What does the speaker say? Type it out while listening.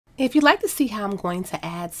If you'd like to see how I'm going to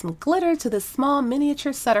add some glitter to this small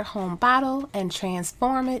miniature Sutter Home bottle and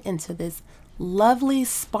transform it into this lovely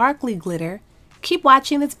sparkly glitter, keep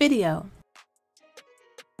watching this video.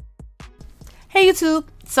 Hey YouTube!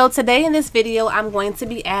 So today in this video I'm going to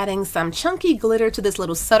be adding some chunky glitter to this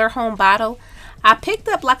little Sutter Home bottle. I picked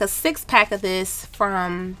up like a 6-pack of this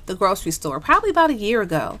from the grocery store probably about a year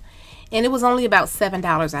ago, and it was only about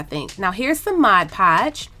 $7 I think. Now here's some Mod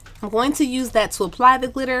Podge. I'm going to use that to apply the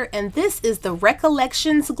glitter, and this is the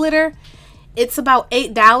Recollections glitter. It's about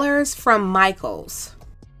 $8 from Michael's.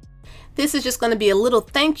 This is just going to be a little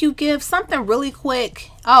thank you gift, something really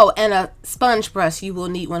quick. Oh, and a sponge brush, you will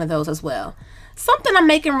need one of those as well. Something I'm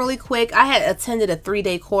making really quick. I had attended a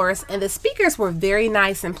 3-day course and the speakers were very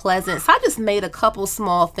nice and pleasant, so I just made a couple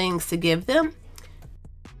small things to give them.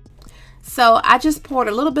 So I just poured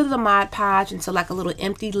a little bit of the Mod Podge into like a little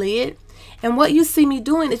empty lid. And what you see me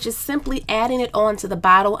doing is just simply adding it onto the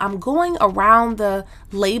bottle. I'm going around the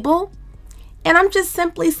label and I'm just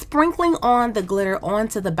simply sprinkling on the glitter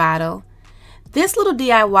onto the bottle. This little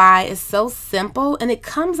DIY is so simple and it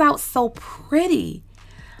comes out so pretty.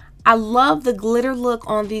 I love the glitter look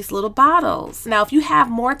on these little bottles. Now, if you have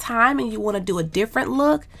more time and you want to do a different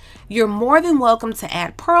look, you're more than welcome to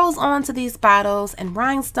add pearls onto these bottles and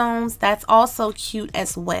rhinestones. That's also cute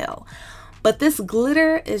as well. But this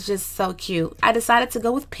glitter is just so cute. I decided to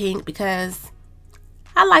go with pink because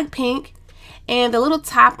I like pink. And the little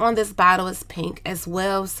top on this bottle is pink as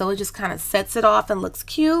well. So it just kind of sets it off and looks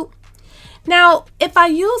cute. Now, if I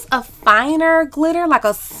use a finer glitter, like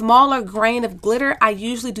a smaller grain of glitter, I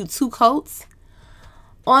usually do 2 coats.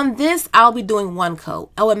 On this, I'll be doing 1 coat.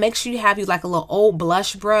 Oh, and make sure you have like a little old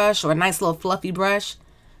blush brush or a nice little fluffy brush,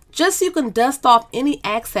 just so you can dust off any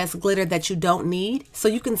excess glitter that you don't need, so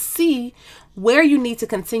you can see where you need to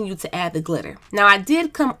continue to add the glitter. Now, I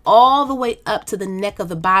did come all the way up to the neck of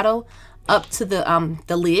the bottle, up to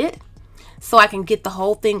the lid, so I can get the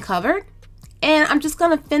whole thing covered. And I'm just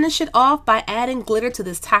going to finish it off by adding glitter to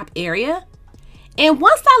this top area. And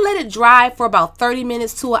once I let it dry for about 30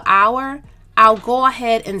 minutes to an hour, I'll go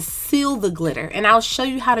ahead and seal the glitter. And I'll show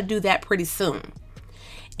you how to do that pretty soon.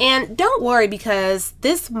 And don't worry, because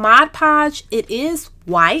this Mod Podge, it is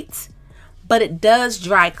white, but it does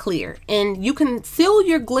dry clear. And you can seal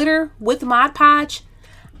your glitter with Mod Podge.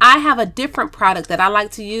 I have a different product that I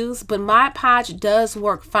like to use, but Mod Podge does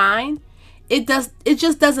work fine. It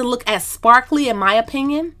just doesn't look as sparkly in my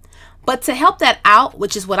opinion. But to help that out,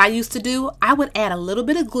 which is what I used to do, I would add a little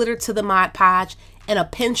bit of glitter to the Mod Podge and a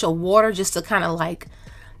pinch of water just to kind of like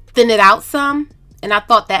thin it out some. And I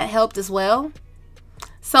thought that helped as well.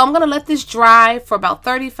 So I'm going to let this dry for about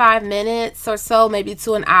 35 minutes or so, maybe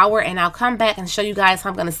to an hour, and I'll come back and show you guys how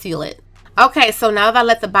I'm going to seal it. Okay, so now that I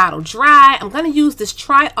let the bottle dry, I'm going to use this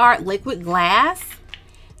Tri-Art Liquid Glass.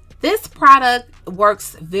 This product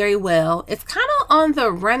works very well. It's kind of on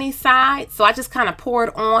the runny side, so I just kind of pour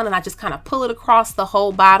it on and I just kind of pull it across the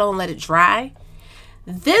whole bottle and let it dry.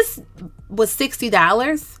 This was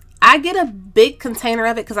 $60. I get a big container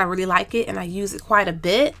of it because I really like it and I use it quite a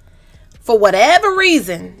bit. For whatever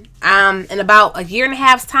reason, in about a year and a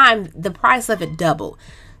half's time, the price of it doubled.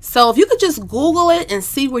 So if you could just Google it and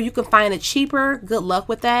see where you can find it cheaper, good luck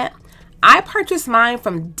with that. I purchased mine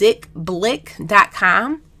from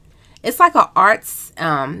dickblick.com. It's like an arts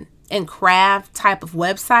and craft type of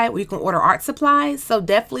website where you can order art supplies. So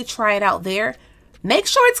definitely try it out there. Make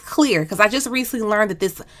sure it's clear, because I just recently learned that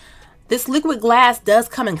this liquid glass does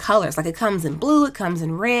come in colors. Like it comes in blue, it comes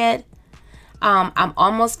in red. I'm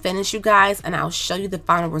almost finished, you guys, and I'll show you the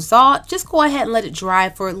final result. Just go ahead and let it dry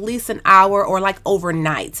for at least an hour or like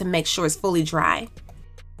overnight to make sure it's fully dry.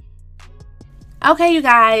 Okay, you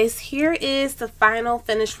guys, here is the final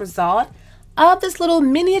finished result of this little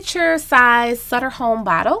miniature size Sutter Home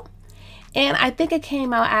bottle. And I think it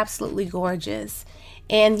came out absolutely gorgeous.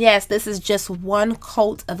 And yes, this is just 1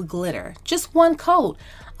 coat of glitter, just 1 coat.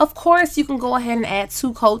 Of course, you can go ahead and add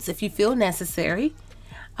 2 coats if you feel necessary.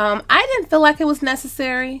 I didn't feel like it was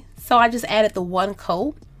necessary, so I just added the 1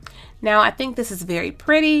 coat. Now, I think this is very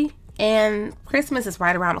pretty, and Christmas is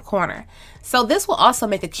right around the corner. So this will also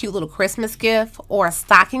make a cute little Christmas gift or a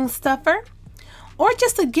stocking stuffer, or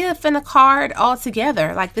just a gift and a card all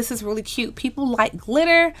together. Like, this is really cute. People like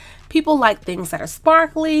glitter. People like things that are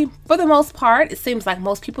sparkly. For the most part, it seems like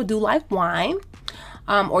most people do like wine.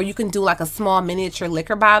 Or you can do like a small miniature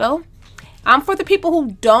liquor bottle. For the people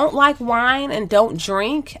who don't like wine and don't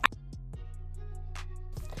drink,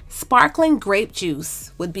 sparkling grape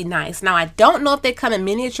juice would be nice. Now, I don't know if they come in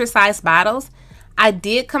miniature sized bottles. I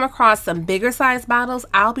did come across some bigger sized bottles.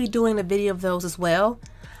 I'll be doing a video of those as well.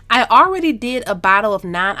 I already did a bottle of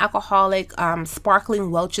non-alcoholic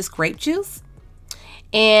sparkling Welch's grape juice,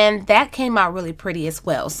 and that came out really pretty as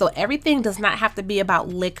well. So everything does not have to be about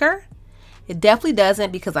liquor. It definitely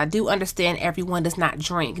doesn't, because I do understand everyone does not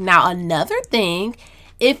drink. Now, another thing,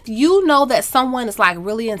 if you know that someone is like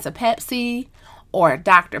really into Pepsi or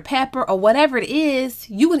Dr. Pepper or whatever it is,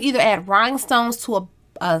 you would either add rhinestones to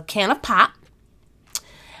a can of pop,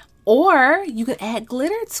 or you could add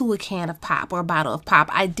glitter to a can of pop or a bottle of pop.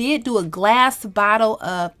 I did do a glass bottle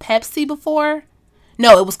of Pepsi before.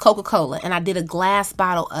 No, it was Coca-Cola, and I did a glass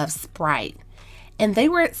bottle of Sprite. And they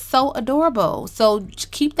were so adorable. So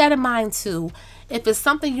keep that in mind too. If it's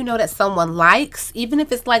something you know that someone likes, even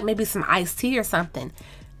if it's like maybe some iced tea or something,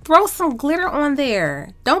 throw some glitter on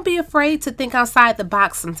there. Don't be afraid to think outside the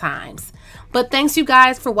box sometimes. But thanks you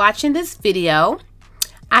guys for watching this video.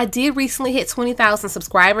 I did recently hit 20,000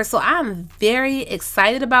 subscribers, so I'm very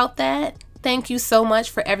excited about that. Thank you so much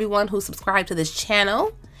for everyone who subscribed to this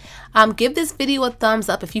channel. Give this video a thumbs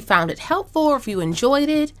up if you found it helpful or if you enjoyed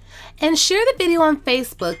it. And share the video on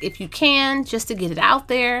Facebook if you can, just to get it out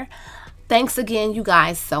there. Thanks again, you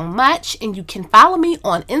guys, so much. And you can follow me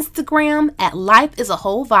on Instagram at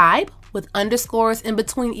lifeisaWholeVibe with underscores in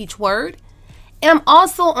between each word. And I'm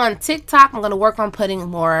also on TikTok. I'm going to work on putting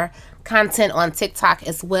more content on TikTok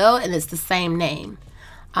as well, and it's the same name.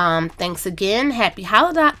 Thanks again. Happy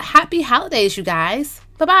holidays, you guys.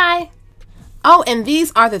 Bye-bye. Oh, and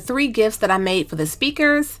these are the 3 gifts that I made for the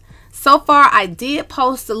speakers. So far, I did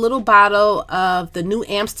post a little bottle of the New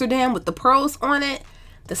Amsterdam with the pearls on it,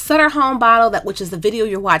 the Sutter Home bottle, which is the video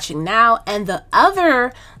you're watching now, and the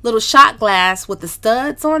other little shot glass with the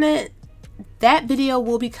studs on it. That video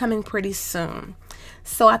will be coming pretty soon.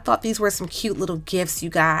 So I thought these were some cute little gifts,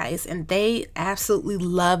 you guys, and they absolutely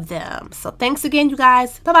love them. So thanks again, you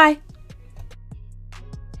guys. Bye-bye.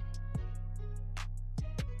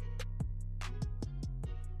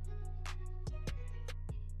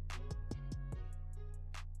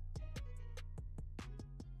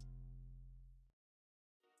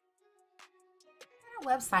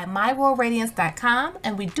 Website myroyalradiance.com,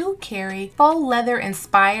 and we do carry faux leather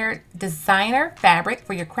inspired designer fabric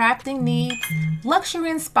for your crafting needs, luxury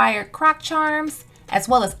inspired croc charms, as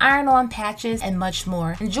well as iron-on patches and much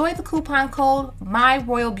more. Enjoy the coupon code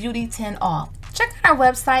MyRoyalBeauty10 off. Check out our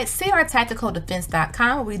website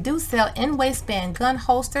crtacticaldefense.com, where we do sell in-waistband gun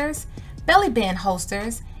holsters, belly band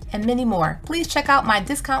holsters, and many more. Please check out my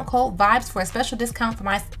discount code VIBES for a special discount for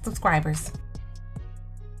my subscribers.